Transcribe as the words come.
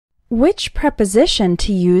Which preposition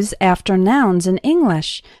to use after nouns in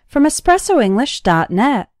English from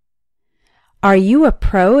espressoenglish.net. Are you a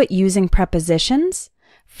pro at using prepositions?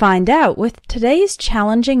 Find out with today's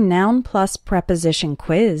challenging noun plus preposition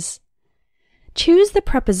quiz. Choose the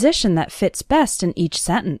preposition that fits best in each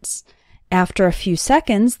sentence. After a few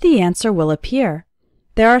seconds, the answer will appear.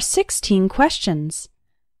 There are 16 questions.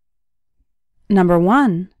 Number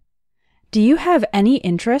 1. Do you have any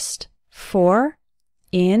interest for,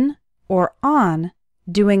 in, or on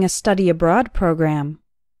doing a study abroad program?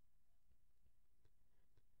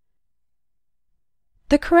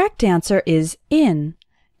 The correct answer is in.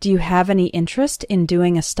 Do you have any interest in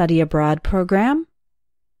doing a study abroad program?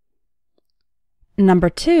 Number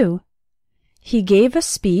 2. He gave a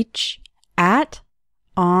speech at,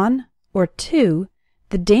 on, or to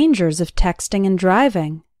the dangers of texting and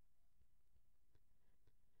driving.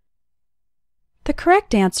 The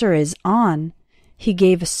correct answer is on. He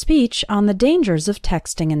gave a speech on the dangers of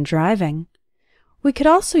texting and driving. We could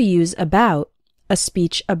also use about, a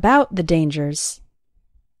speech about the dangers.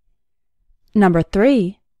 Number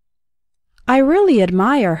 3. I really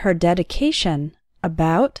admire her dedication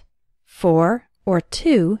about, for, or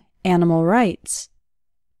to animal rights.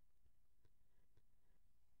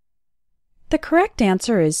 The correct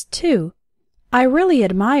answer is to. I really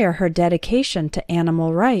admire her dedication to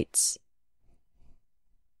animal rights.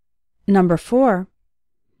 Number 4.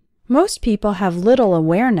 Most people have little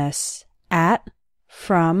awareness at,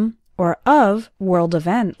 from, or of world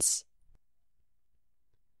events.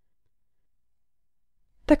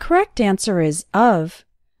 The correct answer is of.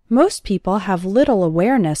 Most people have little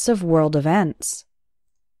awareness of world events.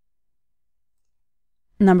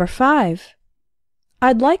 Number 5.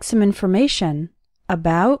 I'd like some information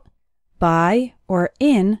about, by, or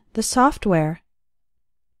in the software.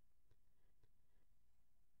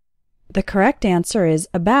 The correct answer is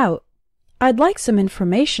about. I'd like some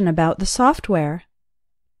information about the software.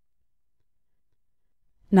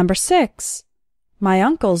 Number 6. My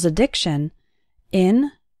uncle's addiction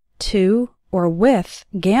in, to, or with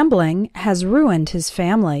gambling has ruined his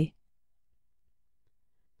family.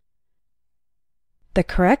 The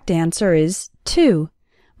correct answer is to.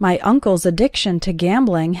 My uncle's addiction to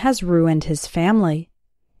gambling has ruined his family.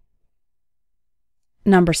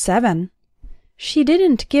 Number 7. She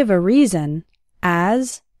didn't give a reason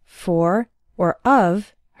as, for, or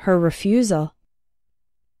of her refusal.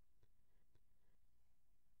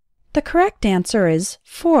 The correct answer is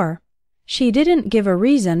for. She didn't give a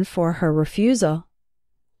reason for her refusal.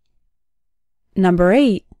 Number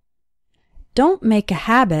 8. Don't make a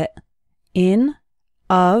habit in,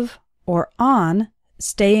 of, or on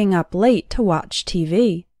staying up late to watch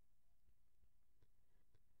TV.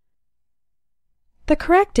 The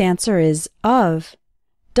correct answer is of.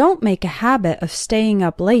 Don't make a habit of staying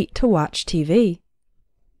up late to watch TV.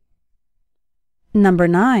 Number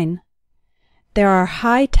 9. There are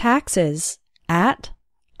high taxes at,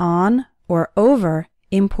 on, or over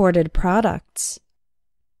imported products.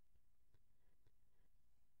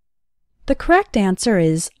 The correct answer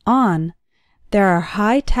is on. There are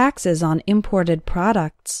high taxes on imported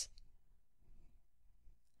products.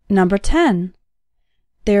 Number 10.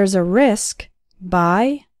 There's a risk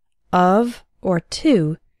by, of, or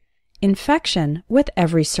to infection with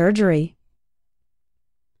every surgery.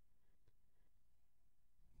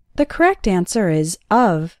 The correct answer is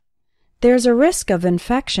of. There's a risk of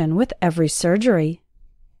infection with every surgery.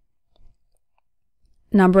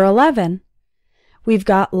 Number 11. We've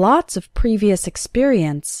got lots of previous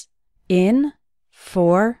experience in,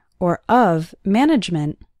 for, or of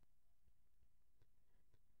management.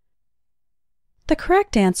 The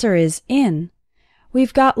correct answer is in.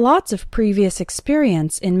 We've got lots of previous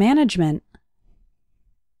experience in management.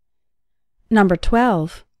 Number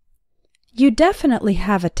 12. You definitely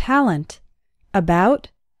have a talent about,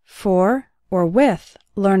 for, or with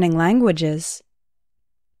learning languages.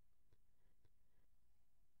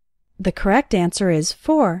 The correct answer is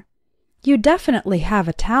for. You definitely have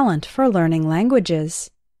a talent for learning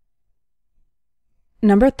languages.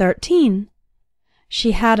 Number 13.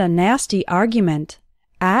 She had a nasty argument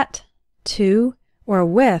at, to, or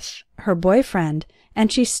with her boyfriend,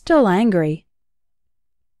 and she's still angry.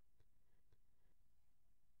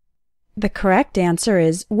 The correct answer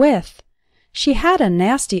is with. She had a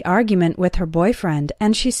nasty argument with her boyfriend,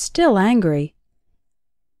 and she's still angry.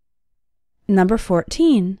 Number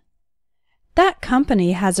 14. That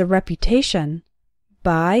company has a reputation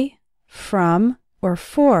by, from, or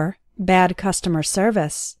for bad customer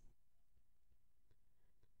service.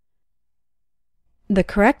 The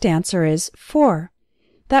correct answer is for.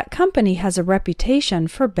 That company has a reputation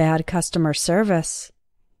for bad customer service.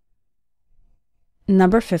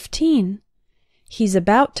 Number 15. He's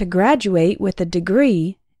about to graduate with a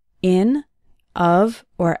degree in, of,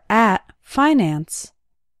 or at finance.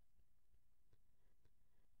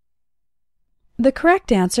 The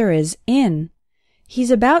correct answer is in.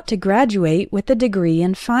 He's about to graduate with a degree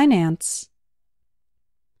in finance.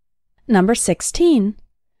 Number 16.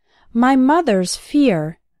 My mother's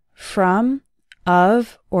fear from,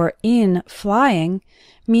 of, or in flying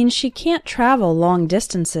means she can't travel long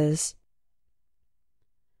distances.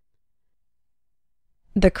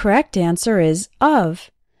 The correct answer is of.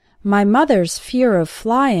 My mother's fear of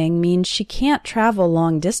flying means she can't travel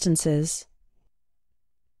long distances.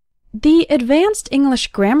 The Advanced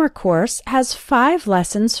English Grammar course has 5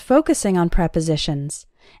 lessons focusing on prepositions,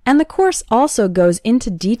 and the course also goes into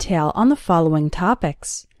detail on the following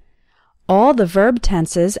topics: all the verb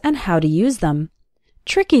tenses and how to use them,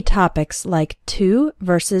 tricky topics like to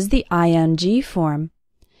versus the ing form,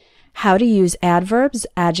 how to use adverbs,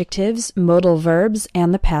 adjectives, modal verbs,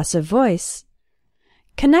 and the passive voice,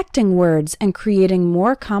 connecting words and creating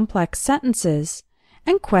more complex sentences,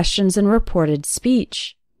 and questions in reported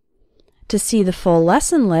speech. To see the full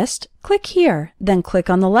lesson list, click here, then click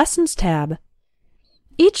on the Lessons tab.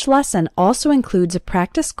 Each lesson also includes a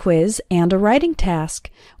practice quiz and a writing task,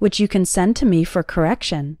 which you can send to me for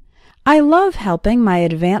correction. I love helping my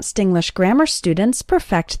Advanced English Grammar students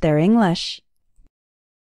perfect their English.